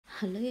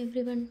Hello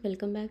everyone,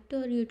 welcome back to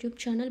our YouTube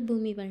channel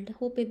BoomiWorld.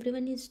 Hope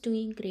everyone is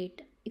doing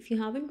great. If you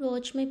haven't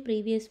watched my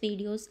previous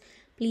videos,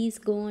 please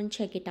go and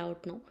check it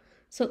out now.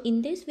 So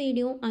in this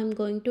video, I'm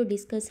going to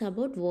discuss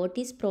about what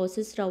is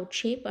process route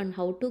shape and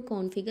how to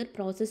configure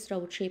process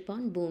route shape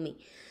on Boomi.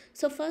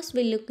 So first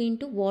we'll look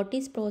into what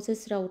is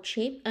process route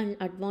shape and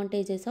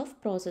advantages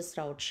of process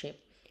route shape.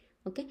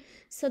 Okay,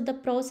 so the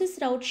process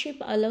route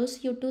shape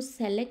allows you to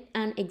select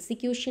an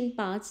execution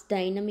paths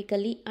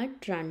dynamically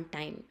at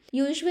runtime.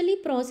 Usually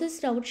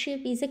process route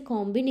shape is a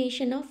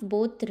combination of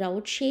both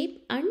route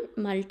shape and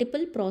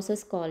multiple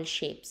process call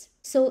shapes.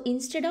 So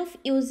instead of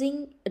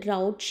using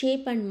route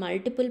shape and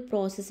multiple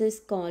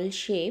processes call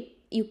shape,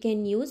 you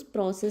can use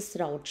process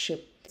route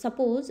shape.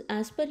 Suppose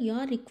as per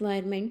your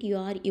requirement you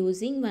are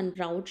using one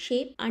route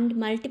shape and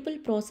multiple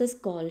process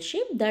call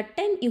shape, that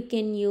time you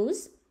can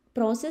use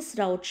process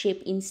route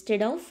shape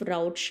instead of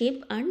route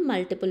shape and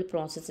multiple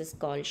processes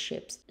call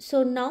shapes.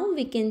 So now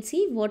we can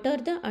see what are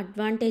the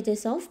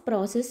advantages of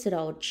process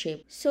route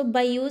shape. So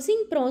by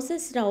using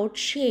process route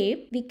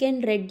shape, we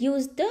can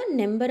reduce the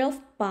number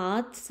of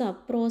paths,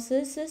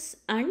 subprocesses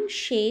and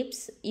shapes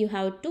you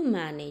have to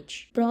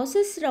manage.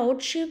 Process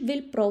route shape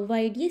will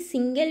provide a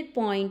single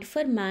point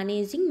for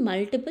managing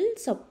multiple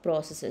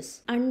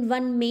subprocesses. And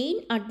one main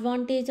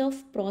advantage of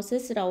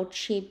process route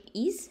shape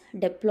is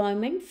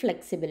deployment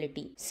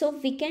flexibility. So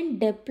we can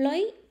deploy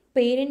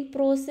parent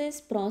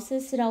process,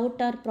 process route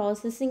or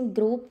processing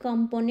group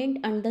component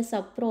and the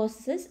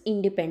subprocesses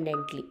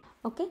independently.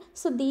 Okay,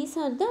 so these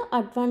are the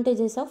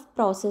advantages of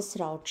process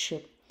route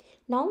shape.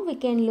 Now we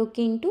can look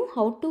into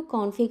how to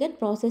configure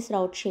process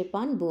route shape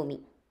on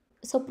Boomi.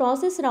 So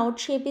process route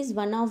shape is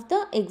one of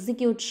the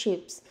execute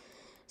shapes.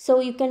 So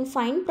you can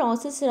find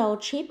process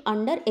route shape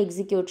under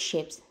execute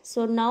shapes.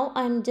 So now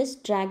I am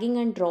just dragging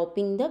and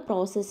dropping the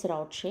process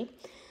route shape.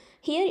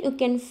 Here you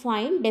can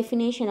find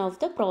definition of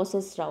the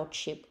process route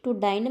shape. To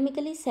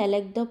dynamically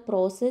select the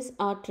process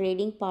or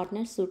trading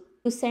partner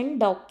to send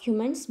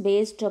documents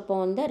based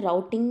upon the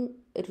routing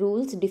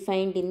rules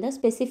defined in the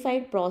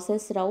specified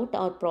process route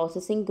or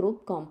processing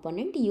group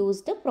component,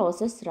 use the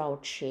process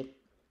route shape.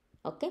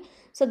 Okay,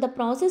 so the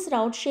process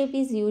route shape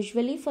is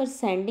usually for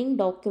sending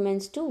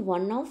documents to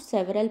one of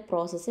several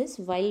processes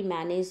while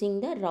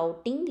managing the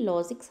routing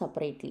logic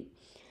separately.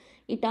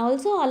 It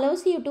also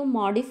allows you to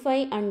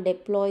modify and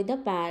deploy the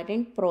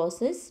parent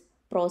process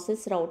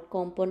route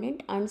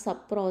component and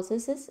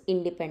subprocesses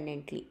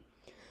independently.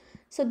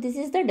 So this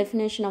is the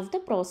definition of the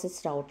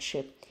process route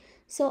shape.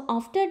 So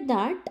after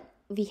that,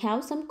 we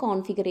have some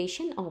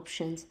configuration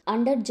options.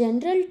 Under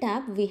general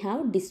tab, we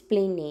have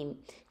display name.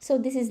 So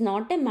this is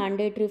not a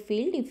mandatory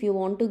field. If you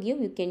want to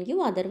give, you can give,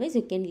 otherwise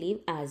you can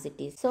leave as it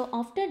is. So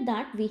after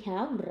that, we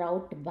have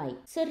route by.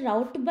 So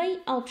route by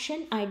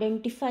option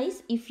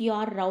identifies if you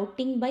are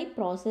routing by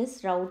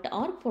process route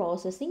or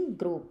processing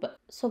group.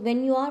 So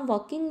when you are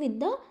working with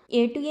the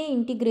A2A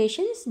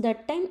integrations,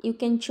 that time you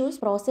can choose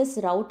process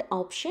route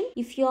option.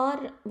 If you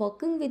are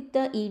working with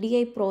the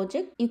EDI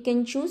project, you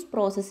can choose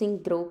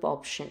processing group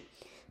option.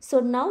 So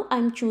now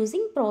I'm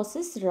choosing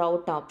process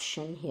route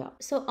option here.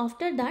 So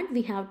after that,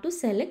 we have to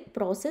select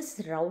process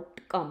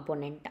route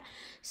component.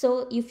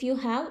 So if you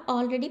have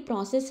already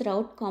process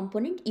route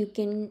component, you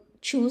can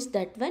choose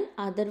that one.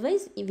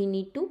 Otherwise, we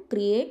need to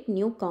create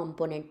new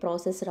component,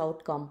 process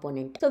route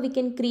component. So we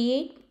can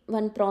create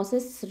one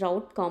process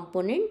route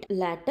component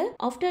later.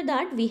 After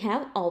that, we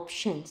have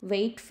options.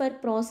 Wait for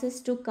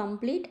process to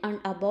complete and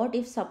abort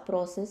if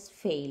subprocess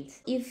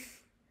fails.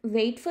 If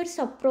wait for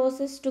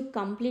subprocess to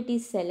complete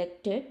is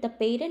selected, the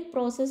parent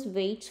process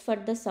waits for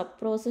the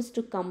subprocess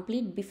to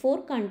complete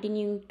before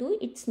continuing to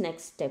its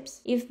next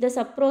steps. If the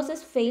subprocess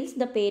fails,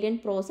 the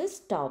parent process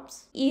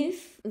stops.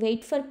 If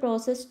wait for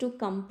process to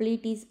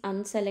complete is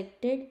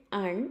unselected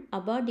and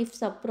abort if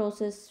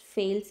subprocess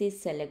fails is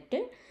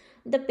selected,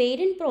 the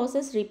parent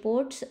process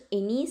reports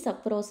any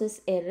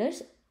subprocess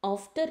errors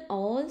after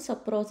all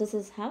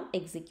subprocesses have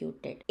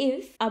executed.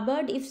 If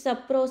abort if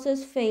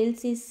subprocess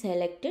fails is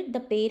selected, the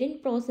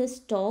parent process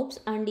stops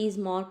and is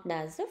marked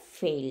as a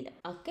failed.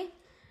 Okay,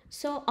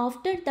 so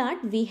after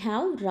that we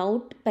have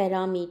route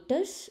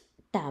parameters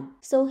tab.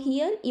 So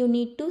here you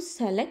need to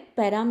select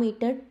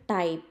parameter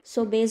type.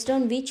 So based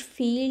on which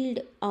field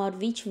or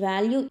which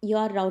value you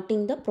are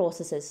routing the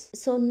processes.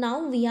 So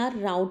now we are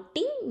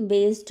routing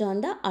based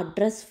on the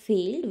address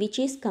field which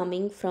is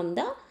coming from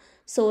the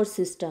source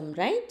system,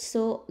 right?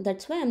 So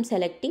that's why I'm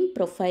selecting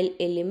profile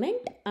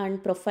element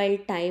and profile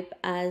type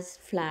as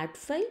flat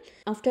file.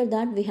 After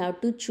that, we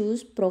have to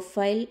choose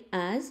profile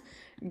as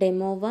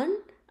demo1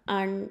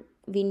 and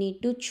we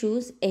need to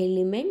choose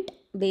element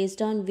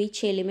based on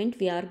which element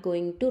we are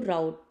going to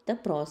route the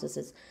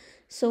processes.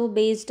 So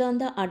based on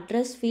the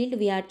address field,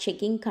 we are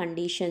checking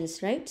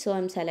conditions, right? So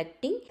I'm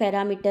selecting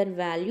parameter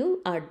value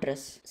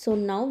address. So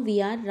now we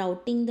are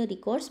routing the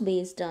records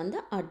based on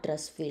the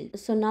address field.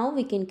 So now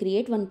we can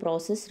create one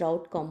process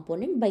route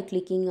component by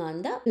clicking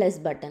on the plus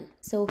button.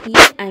 So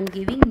here I'm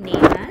giving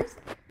name as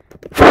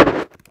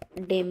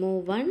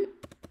demo1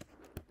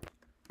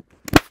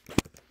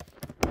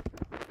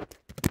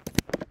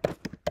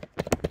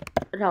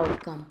 route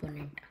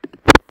component.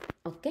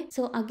 Okay,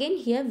 so again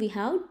here we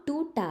have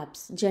two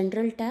tabs,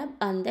 general tab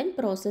and then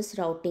process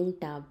routing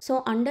tab.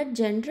 So under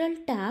general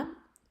tab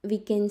we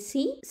can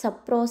see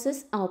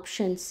subprocess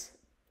options,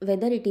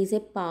 whether it is a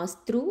pass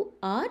through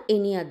or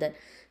any other.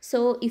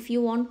 So if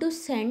you want to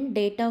send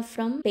data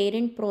from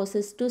parent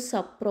process to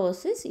sub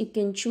process, you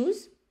can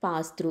choose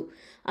pass through,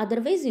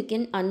 otherwise you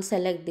can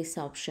unselect this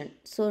option.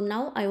 So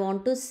now I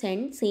want to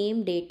send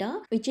same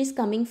data which is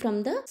coming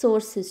from the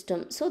source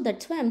system, so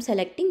that's why I'm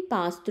selecting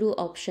pass through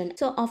option.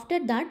 So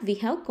after that we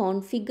have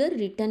configure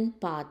return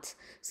paths.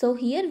 So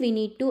here we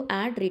need to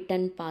add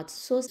return paths.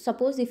 So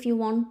suppose if you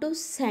want to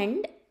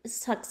send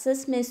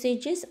success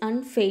messages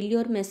and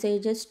failure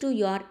messages to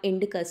your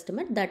end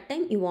customer, that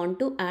time you want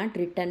to add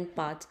return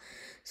paths.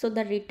 So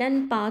the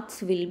return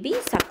paths will be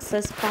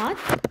success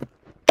path,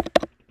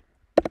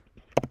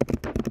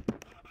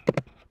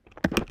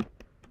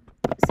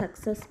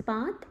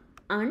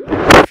 and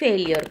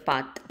failure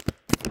path.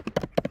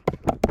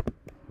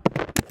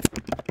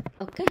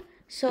 Okay,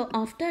 so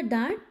after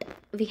that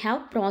we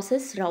have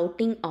process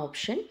routing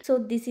option. So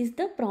this is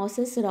the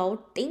process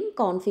routing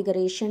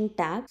configuration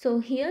tab. So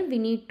here we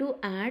need to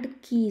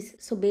add keys,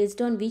 so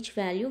based on which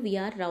value we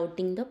are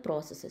routing the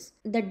processes.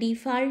 The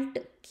default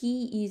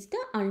key is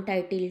the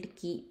untitled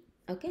key.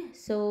 Okay,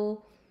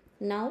 so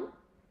now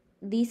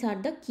these are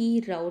the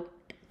key route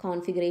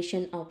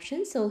configuration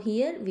options. So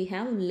here we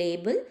have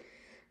label.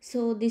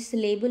 So this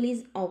label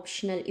is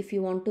optional. If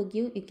you want to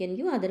give, you can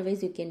give,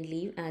 otherwise you can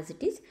leave as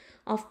it is.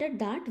 After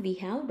that we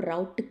have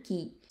route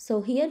key.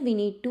 So here we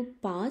need to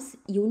pass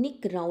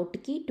unique route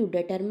key to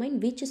determine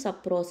which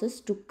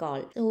subprocess to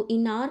call. So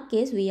in our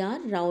case we are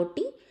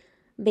routing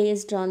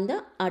based on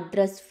the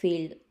address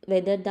field,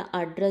 whether the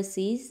address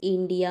is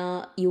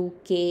India,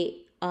 UK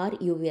or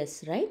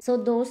US, right? So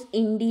those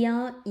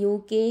India,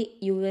 UK,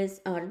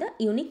 US are the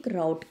unique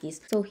route keys.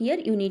 So here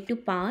you need to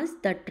pass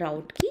that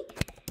route key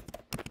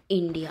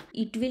India.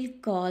 It will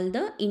call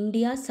the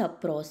India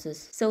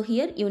subprocess. So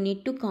here you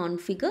need to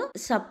configure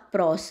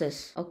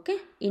subprocess. Okay,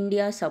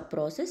 India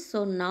subprocess.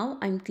 So now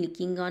I'm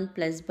clicking on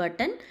plus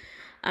button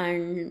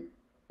and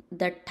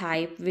the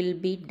type will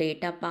be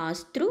data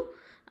pass through,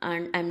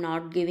 and I'm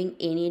not giving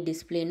any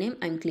display name.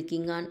 I'm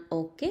clicking on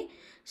OK.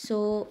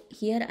 So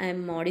here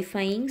I'm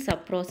modifying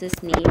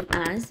subprocess name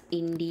as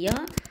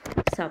India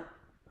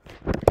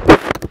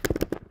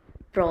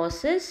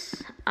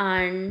subprocess,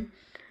 and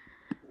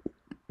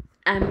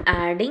I'm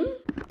adding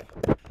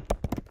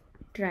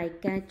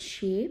try-catch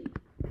shape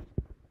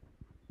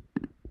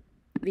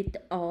with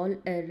all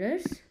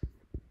errors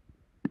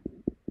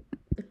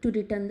to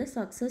return the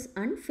success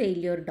and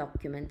failure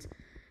documents.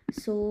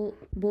 So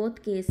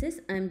both cases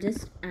I'm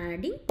just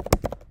adding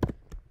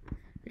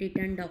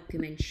return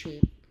document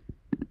shape.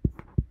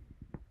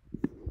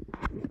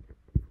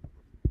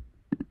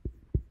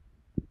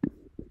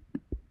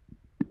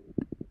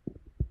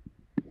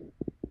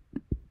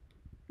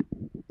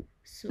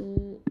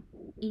 So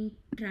in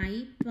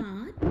try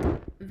path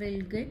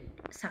we'll get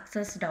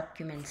success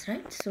documents,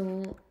 right?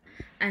 So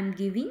I'm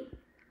giving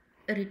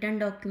return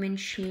document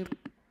shape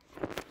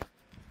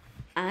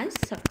as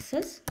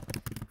success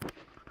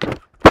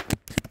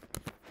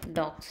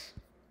docs.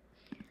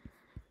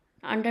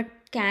 Under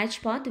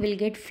catch path we'll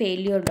get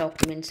failure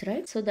documents,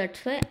 right? So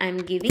that's why I'm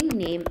giving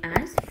name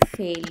as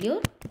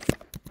failure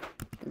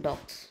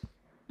docs.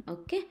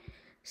 Okay,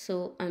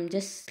 so I'm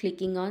just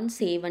clicking on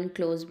save and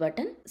close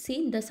button.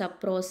 See, the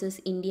subprocess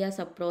India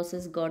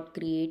subprocess got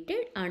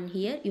created, and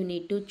here you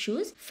need to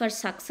choose for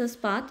success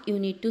path you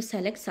need to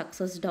select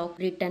success doc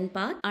return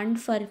path, and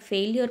for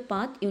failure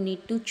path you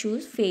need to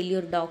choose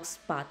failure docs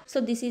path. So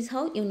this is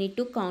how you need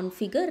to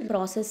configure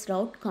process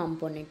route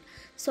component.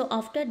 So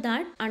after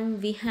that,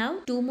 and we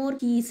have two more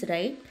keys,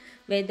 right?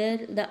 Whether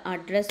the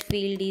address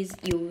field is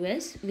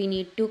US, we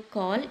need to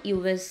call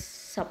US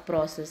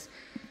subprocess.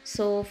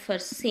 So for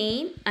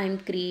same I'm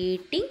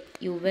creating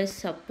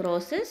US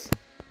subprocess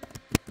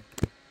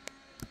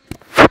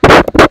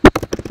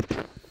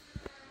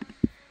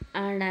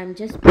and I'm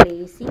just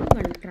placing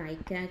one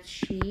try-catch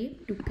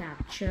shape to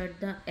capture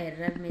the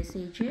error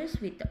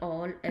messages with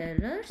all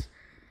errors.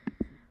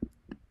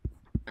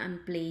 I'm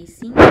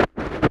placing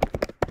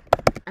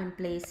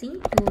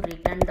two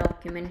return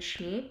document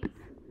shape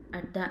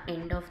at the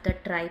end of the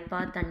try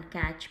path and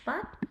catch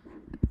path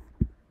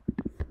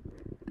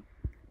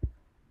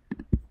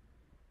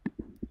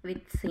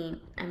with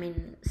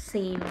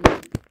same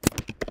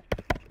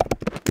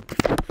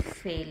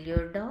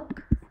failure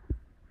doc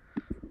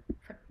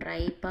for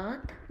try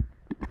path,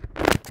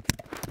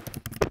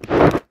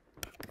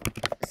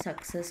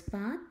 success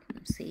path.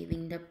 I'm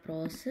saving the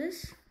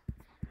process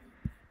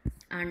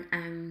and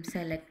I'm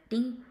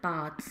selecting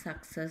path,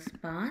 success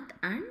path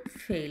and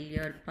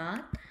failure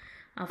path.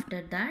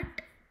 After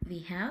that we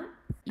have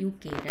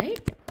UK,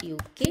 right?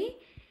 UK,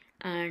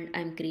 and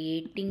I'm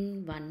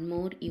creating one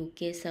more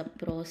UK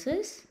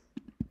subprocess,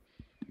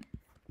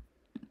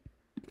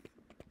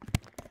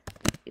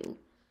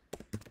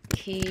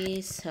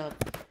 UK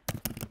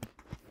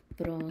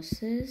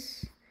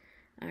subprocess,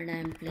 and I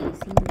am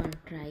placing one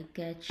try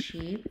catch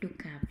shape to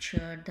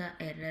capture the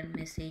error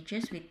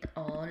messages with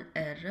all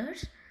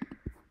errors.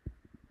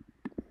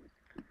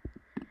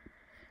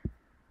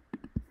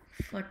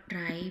 For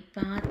try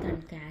path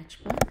and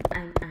catch path, I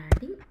am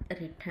adding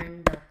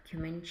return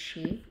document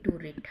shape to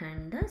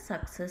return the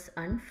success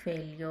and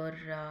failure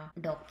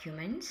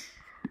documents.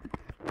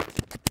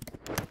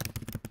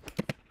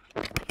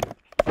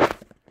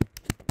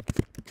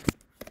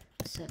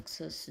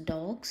 Success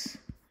docs.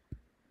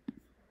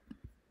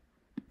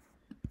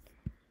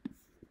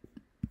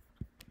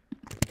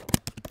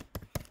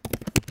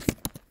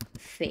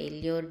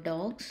 Failure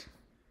docs.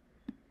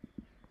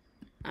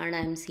 And I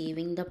am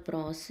saving the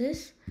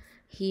process.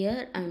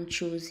 Here I am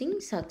choosing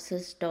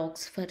success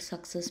docs for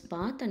success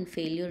path and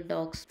failure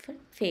docs for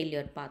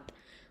failure path.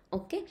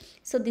 Okay,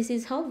 so this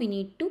is how we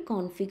need to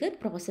configure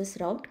process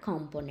route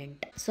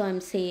component. So I'm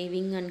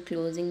saving and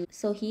closing.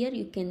 So here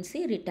you can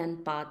see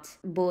return paths,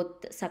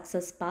 both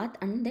success path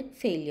and then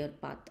failure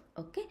path.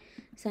 Okay,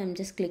 so I'm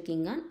just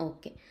clicking on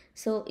OK.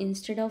 So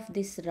instead of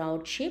this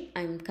route shape,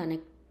 I'm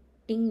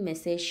connecting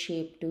message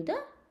shape to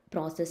the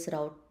process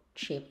route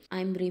shape.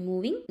 I'm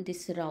removing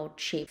this route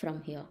shape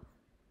from here.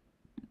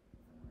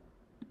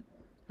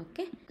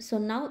 Okay, so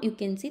now you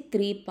can see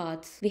 3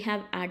 paths. We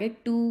have added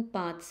 2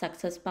 paths,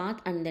 success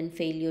path and then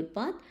failure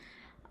path,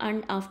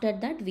 and after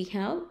that we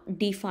have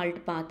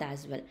default path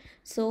as well.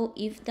 So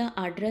if the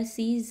address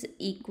is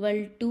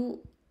equal to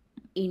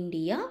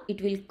India,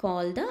 it will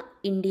call the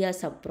India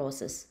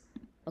subprocess.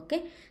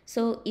 Okay,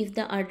 so if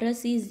the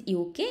address is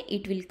UK,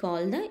 it will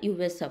call the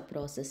US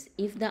subprocess.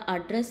 If the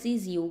address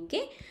is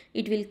UK,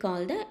 it will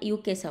call the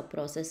UK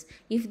subprocess.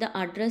 If the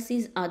address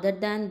is other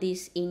than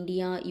this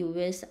India,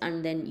 US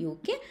and then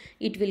UK,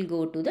 it will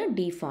go to the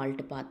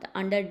default path.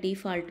 Under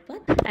default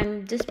path,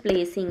 I'm just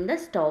placing the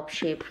stop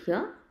shape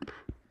here.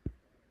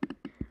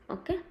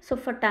 Okay, so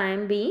for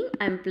time being,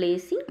 I'm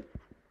placing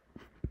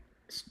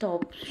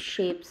stop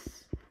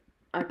shapes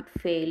at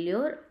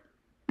failure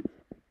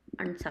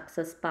and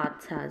success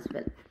paths as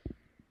well.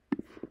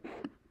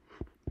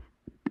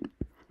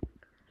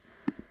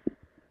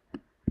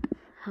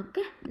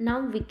 Okay, now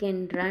we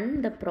can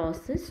run the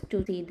process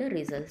to see the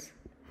results.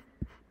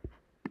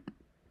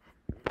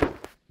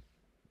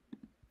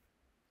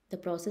 The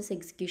process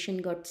execution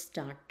got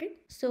started.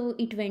 So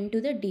it went to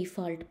the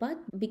default path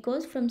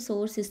because from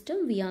source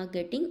system we are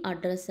getting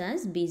address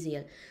as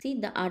BZL.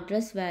 See, the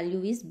address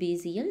value is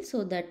BZL,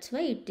 so that's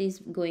why it is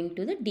going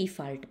to the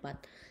default path.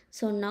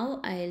 So now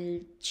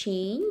I'll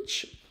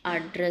change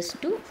address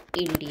to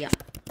India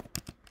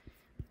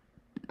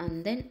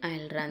and then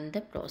I'll run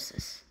the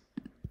process.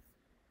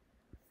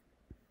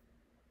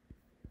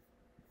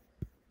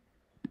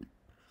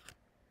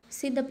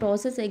 See, the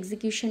process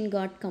execution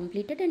got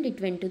completed and it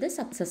went to the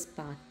success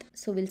path.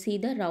 So we'll see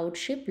the route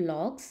shape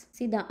logs.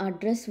 See, the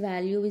address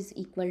value is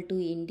equal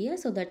to India,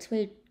 so that's why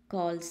it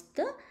calls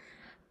the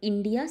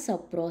India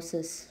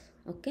subprocess.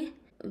 Okay,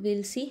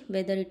 we'll see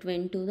whether it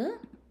went to the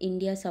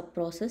India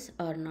subprocess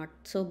or not.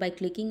 So by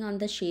clicking on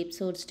the shape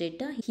source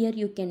data, here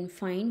you can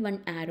find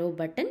one arrow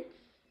button.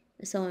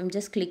 So I'm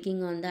just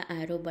clicking on the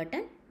arrow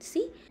button.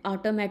 See,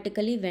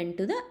 automatically went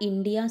to the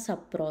India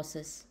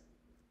subprocess.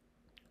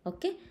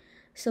 Okay,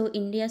 so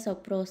India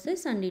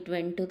subprocess and it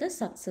went to the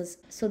success.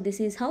 So this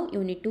is how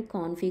you need to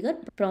configure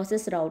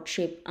process route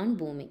shape on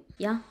Boomi.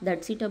 Yeah,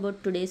 that's it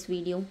about today's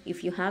video.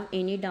 If you have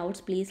any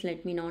doubts, please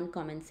let me know in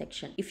comment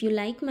section. If you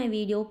like my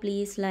video,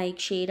 please like,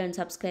 share and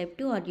subscribe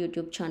to our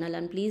YouTube channel,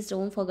 and please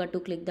don't forget to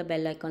click the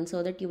bell icon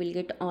so that you will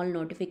get all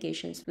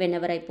notifications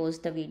whenever I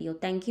post the video.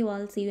 Thank you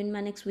all. See you in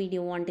my next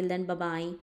video. Until then, bye bye.